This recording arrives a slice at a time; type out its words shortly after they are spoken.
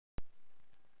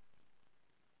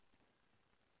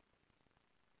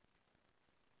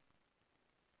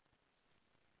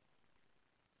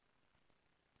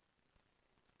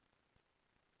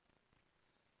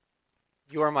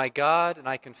You are my God, and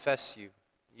I confess you.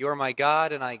 You are my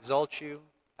God, and I exalt you.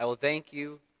 I will thank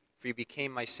you, for you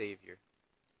became my Savior.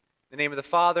 In the name of the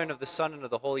Father, and of the Son, and of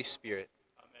the Holy Spirit.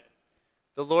 Amen.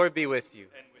 The Lord be with you.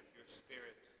 And with your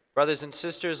spirit. Brothers and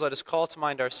sisters, let us call to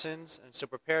mind our sins, and so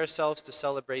prepare ourselves to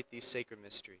celebrate these sacred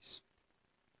mysteries.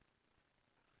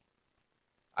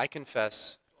 I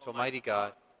confess to Almighty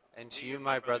God, and to you,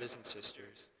 my brothers and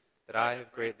sisters, that I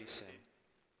have greatly sinned,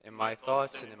 in my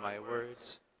thoughts and in my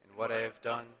words, in what I have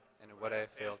done and in what I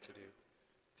have failed to do,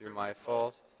 through my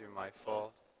fault, through my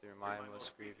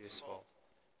most grievous fault.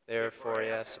 Therefore I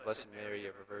ask the Blessed Mary,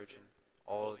 ever Virgin,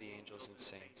 all the angels and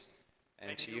saints,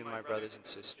 and to you, my brothers and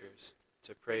sisters,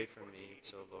 to pray for me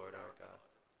to the Lord our God.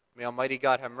 May Almighty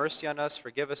God have mercy on us,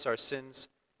 forgive us our sins,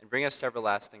 and bring us to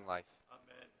everlasting life.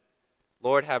 Amen.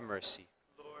 Lord, have mercy.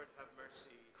 Lord, have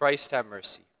mercy. Christ, have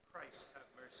mercy. Christ, have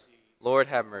mercy. Lord,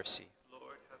 have mercy.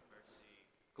 Lord, have mercy.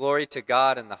 Glory to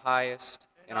God in the highest,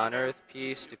 and on earth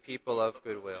peace to people of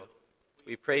good will.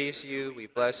 We praise you, we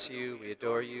bless you, we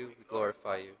adore you, we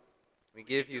glorify you. We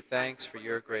give you thanks for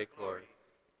your great glory.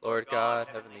 Lord God,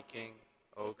 heavenly King,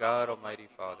 O God, almighty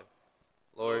Father,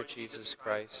 Lord Jesus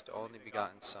Christ, only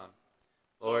begotten Son,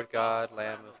 Lord God,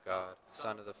 Lamb of God,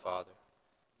 Son of the Father,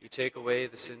 you take away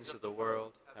the sins of the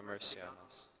world, have mercy on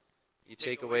us. You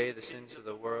take away the sins of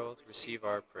the world, receive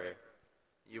our prayer.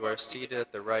 You are seated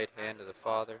at the right hand of the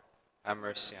Father, have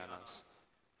mercy on us.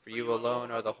 For you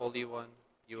alone are the Holy One,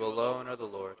 you alone are the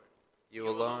Lord, you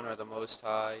alone are the Most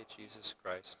High, Jesus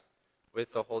Christ,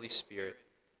 with the Holy Spirit,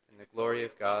 in the glory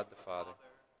of God the Father.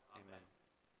 Amen.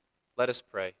 Let us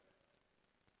pray.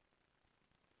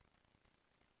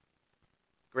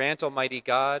 Grant, Almighty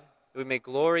God, that we may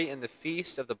glory in the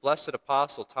feast of the blessed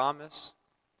Apostle Thomas,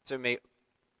 so we may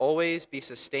always be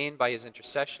sustained by his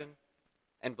intercession,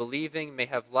 and believing may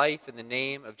have life in the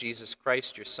name of Jesus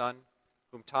Christ, your Son,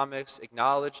 whom Thomas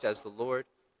acknowledged as the Lord,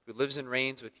 who lives and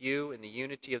reigns with you in the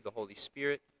unity of the Holy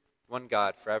Spirit, one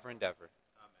God, forever and ever.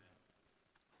 Amen.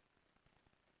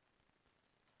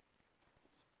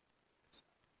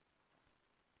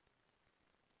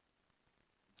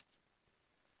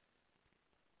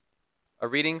 A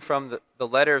reading from the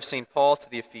letter of St. Paul to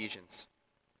the Ephesians.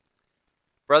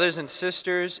 Brothers and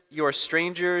sisters, you are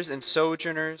strangers and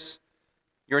sojourners.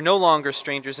 You are no longer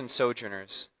strangers and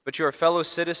sojourners, but you are fellow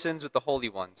citizens with the holy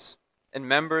ones, and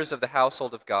members of the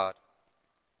household of God,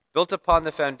 built upon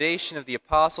the foundation of the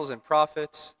apostles and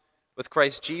prophets, with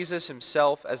Christ Jesus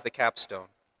himself as the capstone.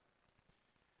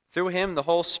 Through him the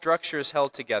whole structure is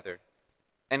held together,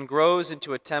 and grows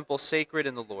into a temple sacred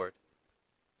in the Lord.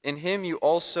 In him you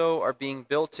also are being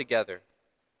built together,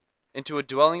 into a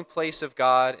dwelling place of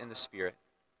God in the Spirit.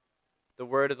 The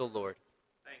word of the Lord.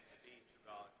 Thanks be to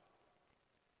God.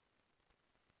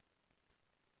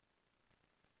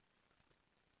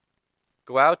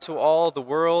 Go out to all the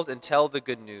world and tell the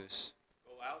good news.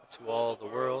 Go out To all the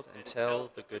world and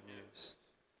tell the good news.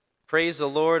 Praise the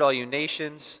Lord, all you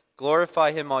nations.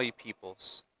 Glorify him, all you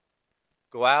peoples.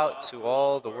 Go out to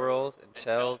all the world and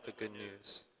tell the good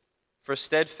news. For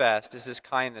steadfast is his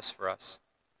kindness for us,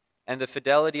 and the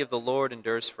fidelity of the Lord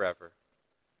endures forever.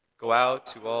 Go out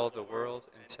to all the world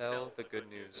and tell the good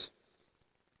news.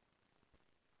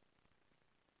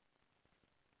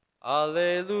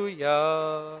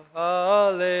 Alleluia,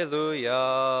 alleluia,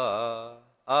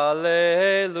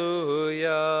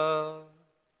 alleluia,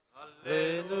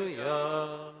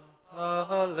 alleluia,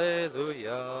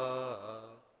 alleluia,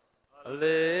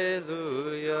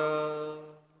 alleluia.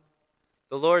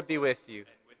 The Lord be with you. And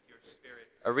with your spirit.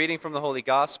 A reading from the Holy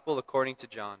Gospel according to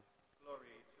John. Glory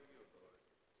to you, Lord.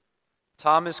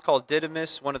 Thomas, called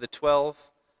Didymus, one of the 12,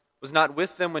 was not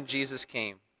with them when Jesus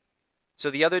came. So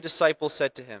the other disciples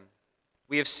said to him,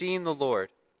 "We have seen the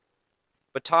Lord."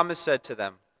 But Thomas said to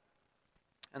them,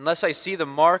 "Unless I see the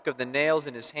mark of the nails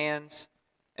in his hands,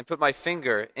 and put my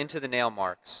finger into the nail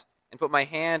marks, and put my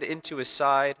hand into his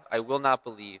side, I will not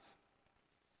believe."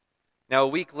 Now a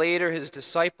week later his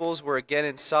disciples were again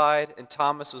inside, and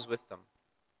Thomas was with them.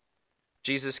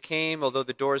 Jesus came, although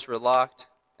the doors were locked,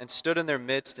 and stood in their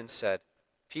midst and said,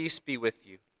 "Peace be with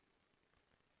you."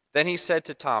 Then he said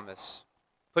to Thomas,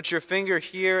 "Put your finger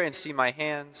here and see my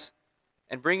hands,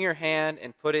 and bring your hand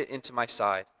and put it into my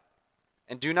side.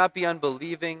 And do not be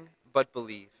unbelieving, but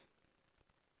believe."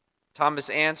 Thomas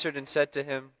answered and said to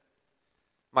him,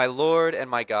 "My Lord and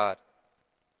my God."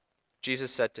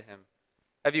 Jesus said to him,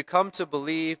 "Have you come to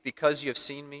believe because you have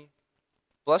seen me?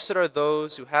 Blessed are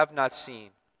those who have not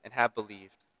seen and have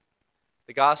believed."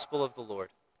 The Gospel of the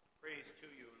Lord. Praise to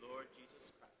you, Lord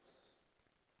Jesus Christ.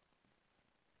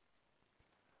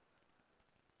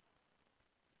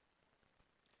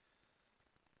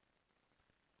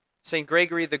 St.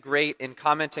 Gregory the Great, in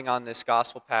commenting on this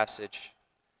gospel passage,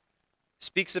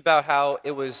 speaks about how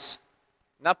it was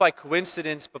not by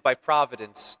coincidence but by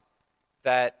providence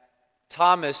that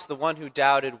Thomas, the one who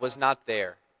doubted, was not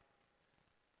there.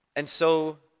 And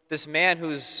so this man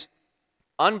whose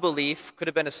unbelief could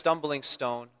have been a stumbling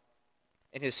stone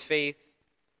in his faith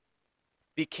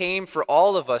became for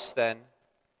all of us then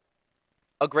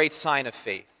a great sign of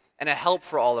faith and a help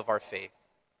for all of our faith.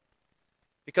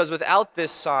 Because without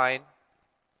this sign,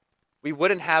 we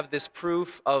wouldn't have this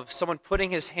proof of someone putting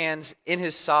his hands in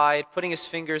his side, putting his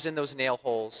fingers in those nail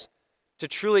holes to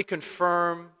truly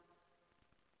confirm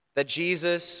that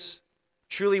Jesus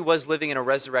truly was living in a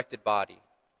resurrected body,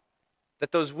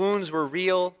 that those wounds were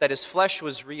real, that his flesh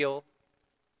was real,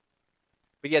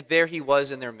 but yet there he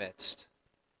was in their midst.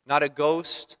 Not a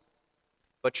ghost,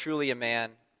 but truly a man,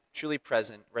 truly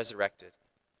present, resurrected.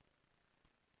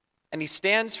 And he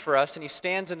stands for us, and he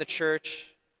stands in the church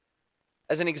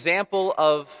as an example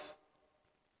of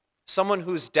someone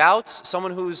whose doubts,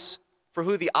 for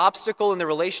who the obstacle in the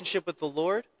relationship with the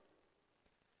Lord,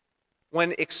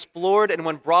 when explored and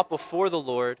when brought before the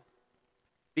Lord,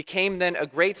 became then a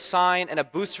great sign and a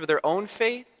boost for their own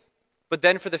faith, but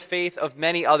then for the faith of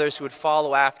many others who would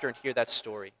follow after and hear that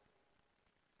story.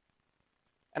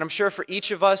 And I'm sure for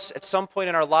each of us, at some point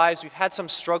in our lives, we've had some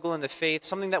struggle in the faith,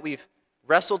 something that we've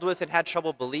wrestled with and had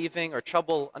trouble believing or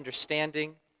trouble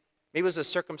understanding. Maybe it was a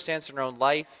circumstance in our own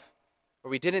life where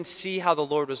we didn't see how the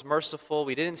Lord was merciful,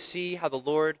 we didn't see how the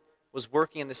Lord was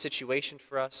working in the situation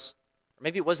for us.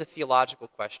 Maybe it was a theological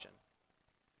question.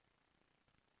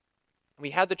 And we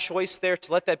had the choice there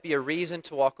to let that be a reason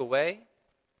to walk away,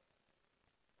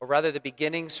 or rather the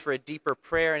beginnings for a deeper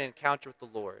prayer and encounter with the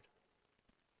Lord.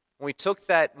 When we took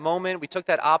that moment, we took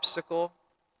that obstacle,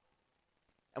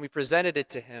 and we presented it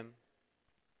to him,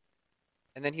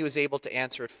 and then he was able to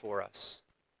answer it for us.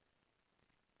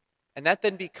 And that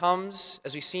then becomes,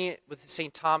 as we see it with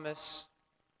St. Thomas,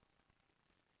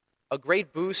 a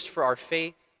great boost for our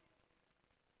faith,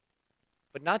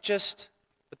 but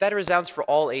that resounds for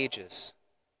all ages.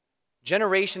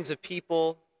 Generations of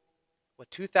people,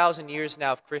 2,000 years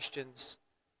now of Christians,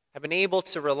 have been able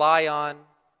to rely on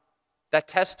that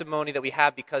testimony that we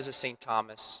have because of St.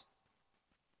 Thomas,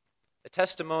 the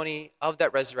testimony of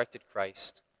that resurrected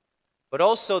Christ, but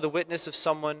also the witness of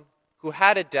someone who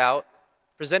had a doubt,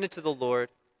 presented to the Lord,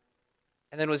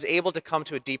 and then was able to come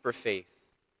to a deeper faith.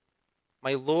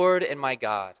 My Lord and my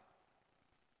God.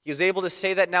 He was able to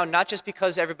say that now not just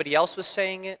because everybody else was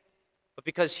saying it, but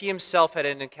because he himself had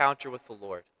an encounter with the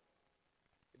Lord.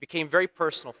 It became very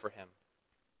personal for him.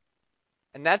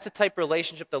 And that's the type of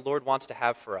relationship the Lord wants to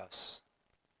have for us.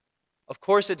 Of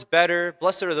course, it's better.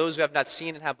 Blessed are those who have not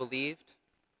seen and have believed.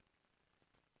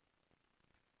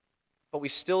 But we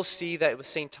still see that with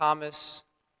St. Thomas,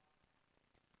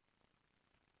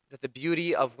 that the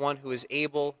beauty of one who is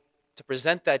able to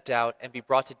present that doubt and be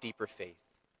brought to deeper faith.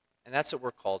 And that's what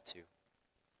we're called to.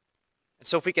 And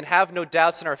so if we can have no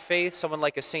doubts in our faith, someone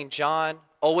like a St. John,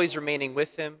 always remaining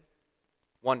with him,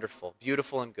 wonderful,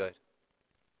 beautiful, and good.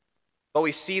 But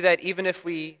we see that even if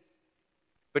we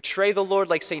betray the Lord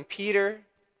like St. Peter,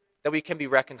 that we can be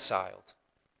reconciled.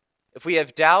 If we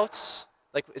have doubts,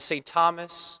 like St.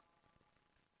 Thomas,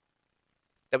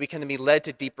 that we can be led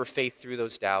to deeper faith through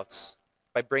those doubts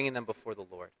by bringing them before the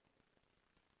Lord.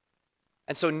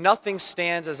 And so nothing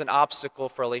stands as an obstacle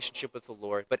for a relationship with the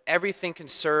Lord, but everything can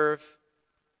serve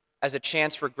as a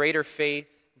chance for greater faith,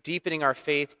 deepening our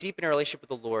relationship with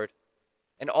the Lord.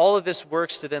 And all of this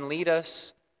works to then lead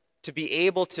us to be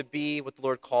able to be what the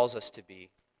Lord calls us to be,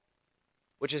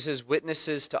 which is his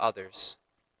witnesses to others.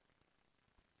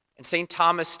 And St.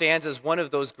 Thomas stands as one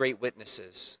of those great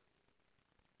witnesses.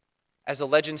 As the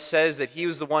legend says, that he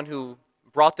was the one who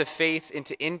brought the faith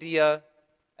into India,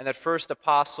 and that first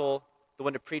apostle, the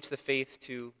one to preach the faith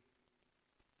to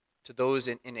those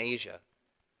in Asia.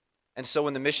 And so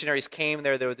when the missionaries came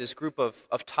there were this group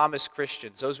of Thomas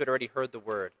Christians, those who had already heard the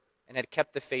word and had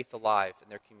kept the faith alive in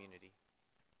their community.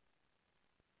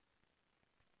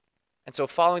 And so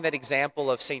following that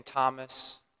example of St.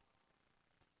 Thomas,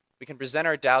 we can present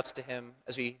our doubts to him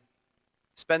as we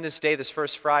spend this day, this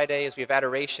first Friday, as we have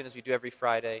adoration, as we do every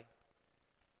Friday.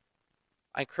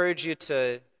 I encourage you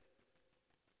to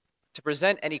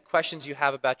present any questions you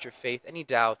have about your faith, any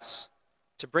doubts,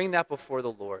 to bring that before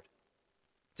the Lord,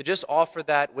 to just offer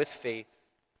that with faith,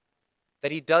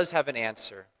 that he does have an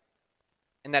answer,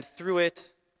 and that through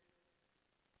it,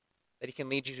 that he can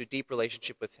lead you to a deep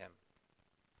relationship with him.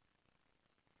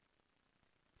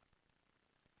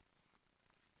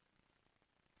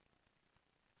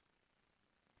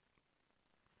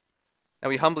 Now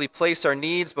we humbly place our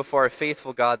needs before our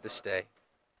faithful God this day.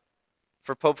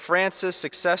 For Pope Francis,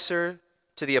 successor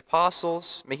to the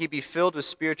apostles, may he be filled with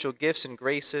spiritual gifts and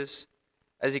graces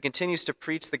as he continues to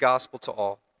preach the gospel to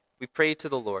all. We pray to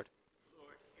the Lord.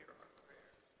 Lord, hear our prayer.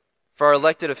 For our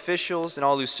elected officials and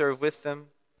all who serve with them,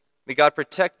 may God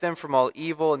protect them from all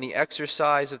evil in the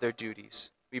exercise of their duties.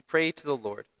 We pray to the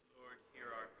Lord. Lord, hear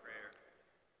our prayer.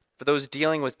 For those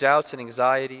dealing with doubts and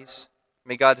anxieties,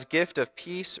 may God's gift of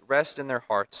peace rest in their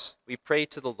hearts. We pray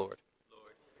to the Lord.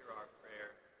 Lord, hear our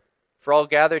prayer. For all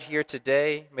gathered here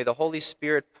today, may the Holy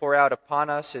Spirit pour out upon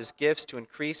us his gifts to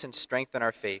increase and strengthen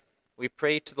our faith. We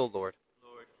pray to the Lord.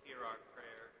 Lord, hear our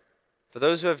prayer. For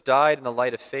those who have died in the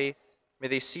light of faith, may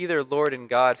they see their Lord and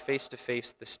God face to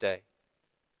face this day.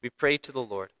 We pray to the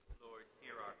Lord. Lord,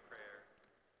 hear our prayer.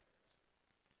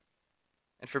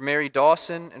 And for Mary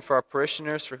Dawson and for our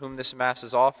parishioners for whom this Mass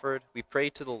is offered, we pray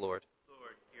to the Lord.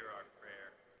 Lord, hear our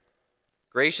prayer.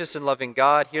 Gracious and loving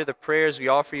God, hear the prayers we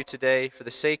offer you today for the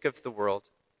sake of the world,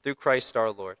 through Christ our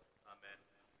Lord. Amen.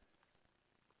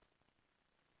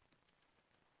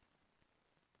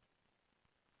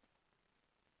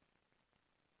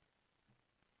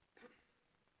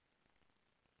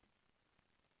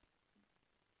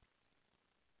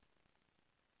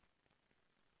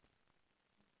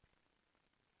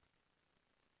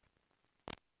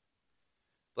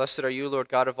 Blessed are you, Lord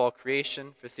God of all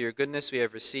creation, for through your goodness we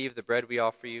have received the bread we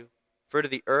offer you. Fruit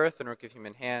of the earth and work of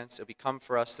human hands, it will become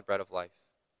for us the bread of life.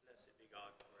 Blessed be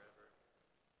God forever.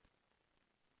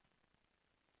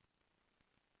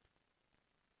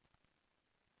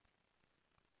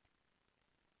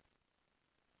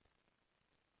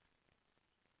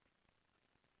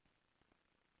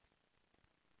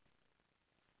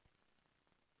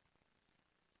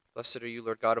 Blessed are you,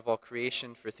 Lord God of all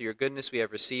creation, for through your goodness we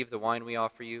have received the wine we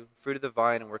offer you. Fruit of the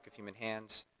vine and work of human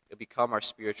hands, it will become our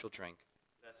spiritual drink.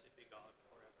 Blessed be God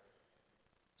forever.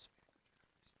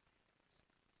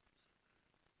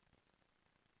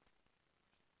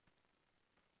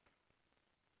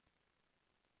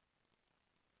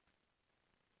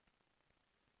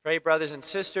 Pray, brothers and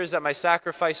sisters, that my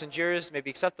sacrifice and yours may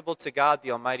be acceptable to God,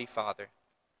 the Almighty Father.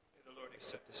 May the Lord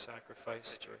Accept the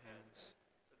sacrifice at your hands,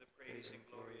 for the praise and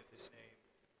glory of his name,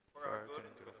 for for our our good good and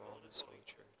and good of all his holy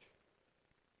church.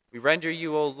 We render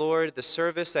you, O Lord, the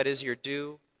service that is your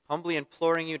due, humbly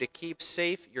imploring you to keep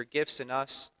safe your gifts in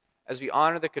us, as we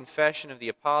honor the confession of the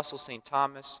Apostle St.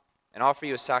 Thomas and offer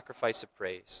you a sacrifice of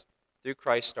praise. Through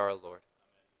Christ our Lord.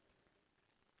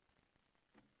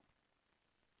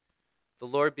 The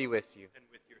Lord be with you. And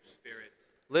with your spirit,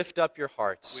 Lift up your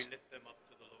hearts. we lift them up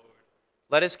to the Lord.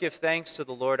 Let us give thanks to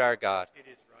the Lord our God. It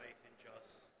is right and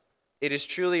just. It is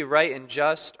truly right and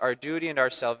just, our duty and our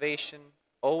salvation,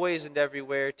 always and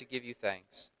everywhere to give you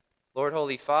thanks. Lord,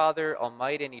 Holy Father,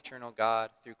 Almighty and eternal God,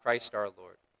 through Christ our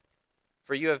Lord.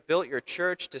 For you have built your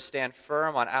church to stand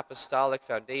firm on apostolic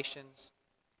foundations,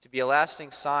 to be a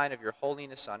lasting sign of your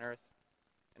holiness on earth,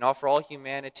 and offer all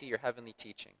humanity your heavenly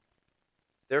teaching.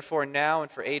 Therefore now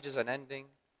and for ages unending,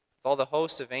 with all the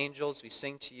hosts of angels we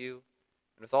sing to you,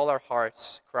 and with all our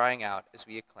hearts crying out as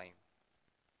we acclaim.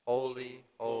 Holy,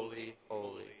 holy,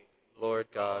 holy, Lord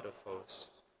God of hosts.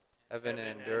 Heaven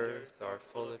and earth are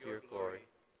full of your glory.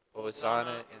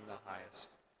 Hosanna in the highest.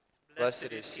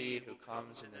 Blessed is he who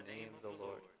comes in the name of the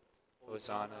Lord.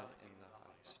 Hosanna in the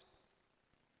highest.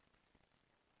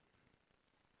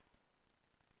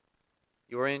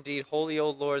 You are indeed holy, O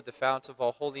Lord, the fount of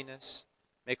all holiness.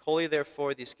 Make holy,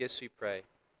 therefore, these gifts, we pray,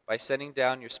 by sending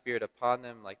down your Spirit upon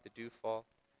them like the dewfall,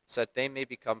 so that they may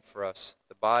become for us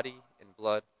the body and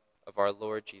blood of our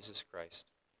Lord Jesus Christ.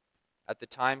 At the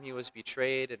time he was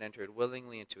betrayed and entered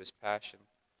willingly into his passion,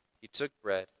 he took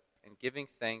bread, and giving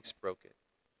thanks, broke it,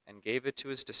 and gave it to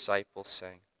his disciples,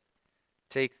 saying,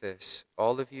 Take this,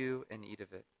 all of you, and eat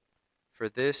of it, for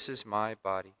this is my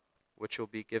body, which will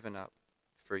be given up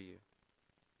for you.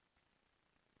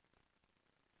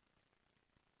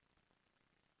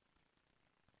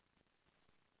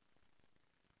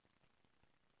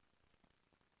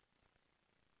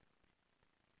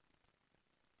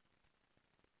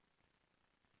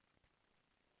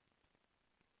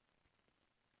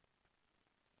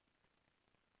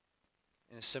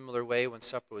 In a similar way, when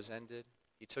supper was ended,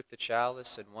 he took the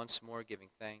chalice, and once more giving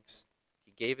thanks,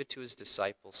 he gave it to his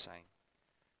disciples, saying,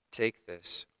 Take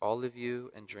this, all of you,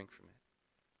 and drink from it,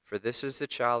 for this is the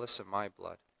chalice of my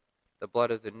blood, the blood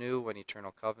of the new and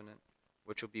eternal covenant,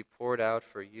 which will be poured out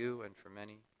for you and for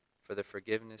many for the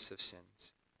forgiveness of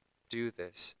sins. Do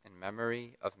this in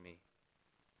memory of me.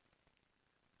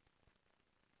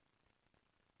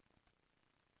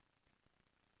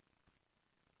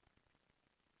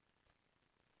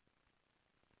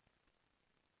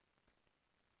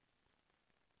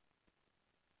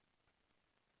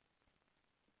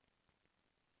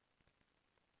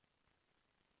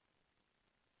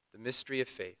 mystery of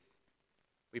faith.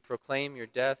 We proclaim your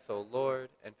death, O Lord,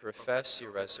 and profess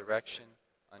your resurrection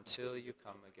until you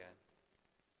come again.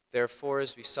 Therefore,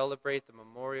 as we celebrate the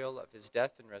memorial of his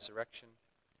death and resurrection,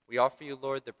 we offer you,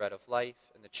 Lord, the bread of life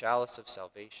and the chalice of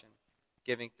salvation,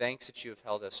 giving thanks that you have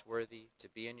held us worthy to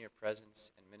be in your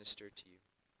presence and minister to you.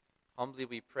 Humbly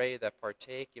we pray that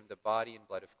partaking of the body and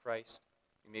blood of Christ,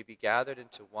 we may be gathered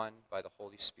into one by the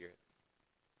Holy Spirit.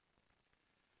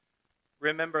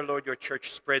 Remember, Lord, your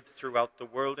church spread throughout the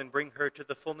world and bring her to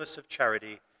the fullness of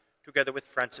charity, together with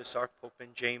Francis, our Pope,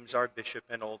 and James, our Bishop,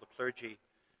 and all the clergy.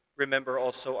 Remember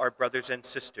also our brothers and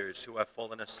sisters who have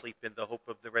fallen asleep in the hope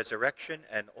of the resurrection,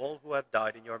 and all who have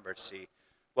died in your mercy.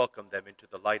 Welcome them into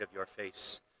the light of your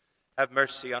face. Have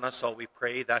mercy on us all, we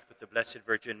pray, that with the Blessed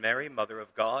Virgin Mary, Mother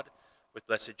of God, with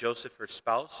Blessed Joseph, her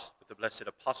spouse, with the blessed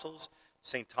apostles,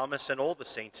 St. Thomas, and all the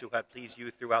saints who have pleased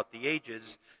you throughout the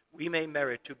ages, we may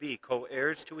merit to be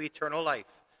co-heirs to eternal life,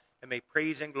 and may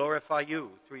praise and glorify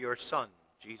you through your Son,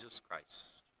 Jesus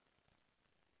Christ.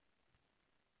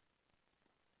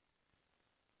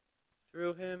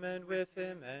 Through him and with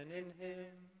him and in him,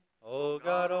 O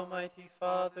God, Almighty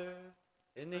Father,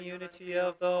 in the unity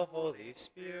of the Holy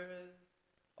Spirit,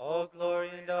 all glory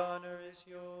and honor is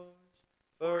yours,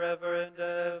 forever and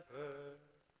ever.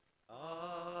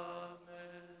 Amen.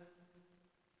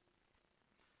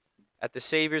 At the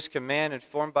Savior's command,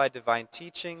 informed by divine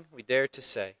teaching, we dare to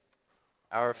say,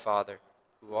 Our Father,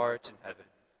 who art in heaven,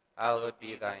 hallowed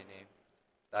be thy name.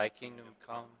 Thy kingdom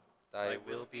come, thy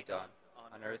will be done,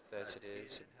 on earth as it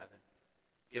is in heaven.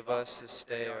 Give us this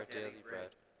day our daily bread,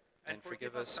 and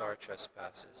forgive us our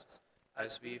trespasses,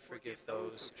 as we forgive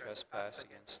those who trespass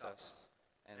against us.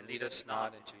 And lead us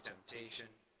not into temptation,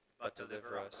 but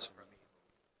deliver us from evil.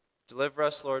 Deliver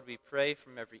us, Lord, we pray,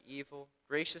 from every evil.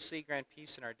 Graciously grant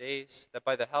peace in our days, that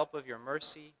by the help of your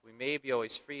mercy we may be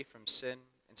always free from sin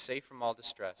and safe from all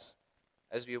distress,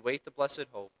 as we await the blessed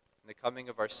hope and the coming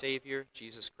of our Savior,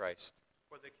 Jesus Christ.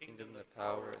 For the Kingdom, the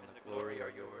power, and the glory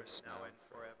are yours, now and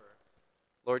forever.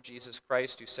 Lord Jesus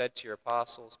Christ, who said to your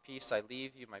apostles, Peace I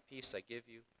leave you, my peace I give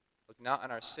you, look not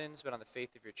on our sins, but on the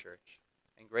faith of your church,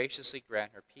 and graciously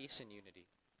grant her peace and unity,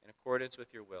 in accordance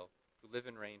with your will, who live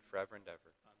and reign forever and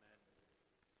ever.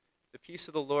 The peace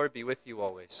of the Lord be with you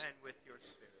always. And with your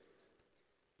spirit.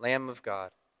 Lamb of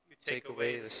God, You take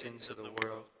away the sins of the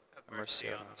world, have mercy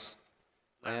on us.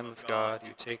 Lamb of God,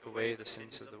 you take away the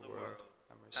sins of the world,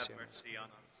 have mercy on us.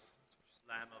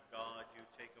 Lamb of God, you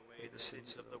take away the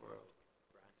sins of the world.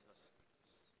 Grant us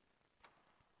peace.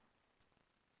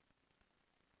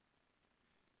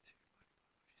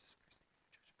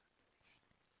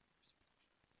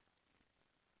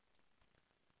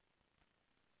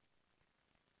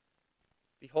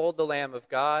 Behold the Lamb of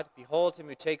God, behold him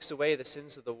who takes away the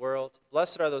sins of the world.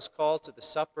 Blessed are those called to the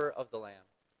supper of the Lamb.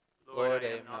 Lord,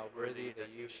 I am not worthy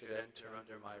that you should enter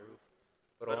under my roof,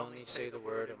 but only say the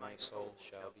word, and my soul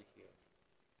shall be healed.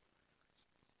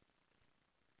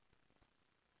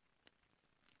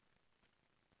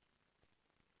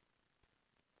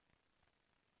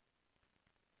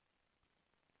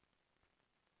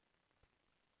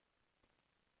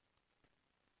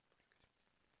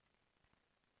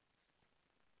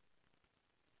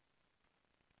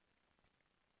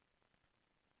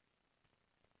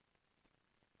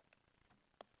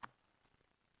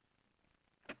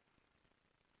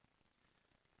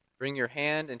 Bring your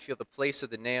hand and feel the place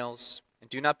of the nails, and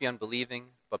do not be unbelieving,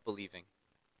 but believing.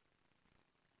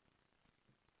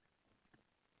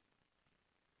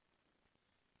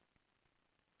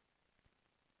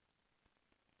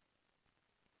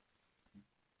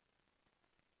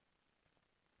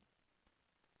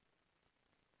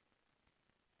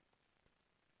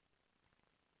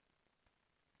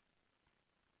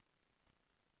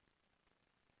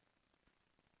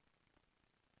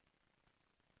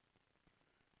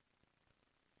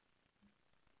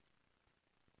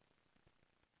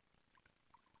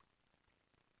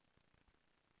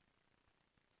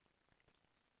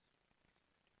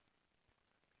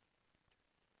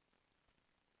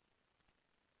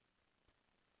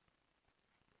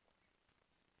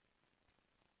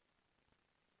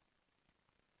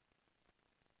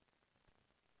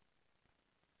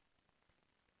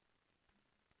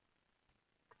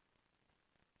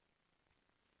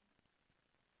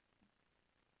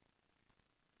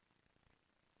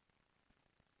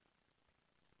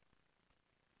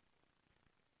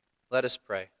 Let us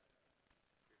pray.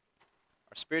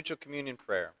 Our spiritual communion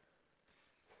prayer.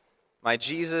 My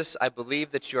Jesus, I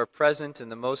believe that you are present in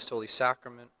the Most Holy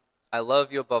Sacrament. I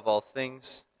love you above all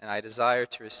things, and I desire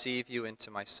to receive you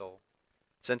into my soul.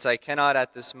 Since I cannot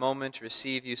at this moment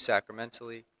receive you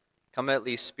sacramentally, Come at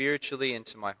least spiritually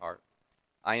into my heart.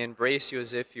 I embrace you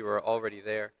as if you were already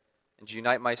there, and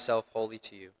unite myself wholly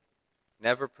to you.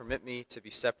 Never permit me to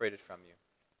be separated from you.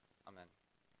 Amen.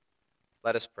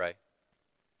 Let us pray.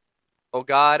 O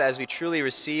God, as we truly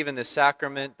receive in this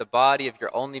sacrament the body of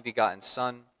your only begotten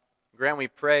Son, grant, we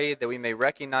pray, that we may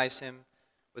recognize him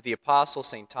with the Apostle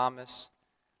St. Thomas,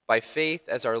 by faith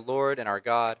as our Lord and our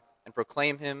God, and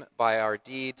proclaim him by our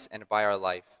deeds and by our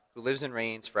life, who lives and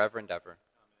reigns forever and ever.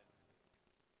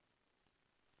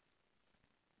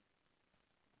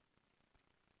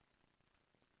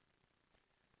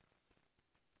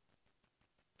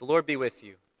 The Lord be with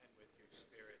you. And with your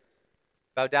spirit.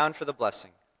 Bow down for the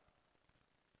blessing.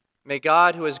 May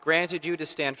God, who has granted you to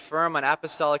stand firm on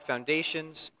apostolic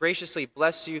foundations, graciously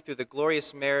bless you through the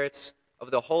glorious merits of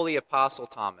the holy Apostle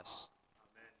Thomas.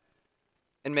 Amen.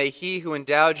 And may he who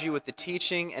endowed you with the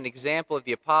teaching and example of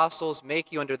the apostles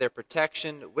make you under their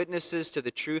protection witnesses to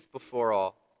the truth before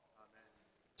all,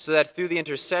 so that through the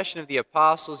intercession of the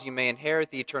apostles you may inherit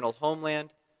the eternal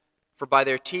homeland, for by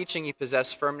their teaching you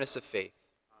possess firmness of faith.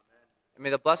 And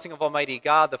may the blessing of Almighty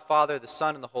God, the Father, the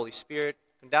Son, and the Holy Spirit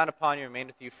come down upon you and remain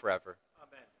with you forever.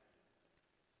 Amen.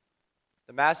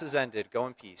 The Mass is ended. Go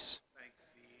in peace.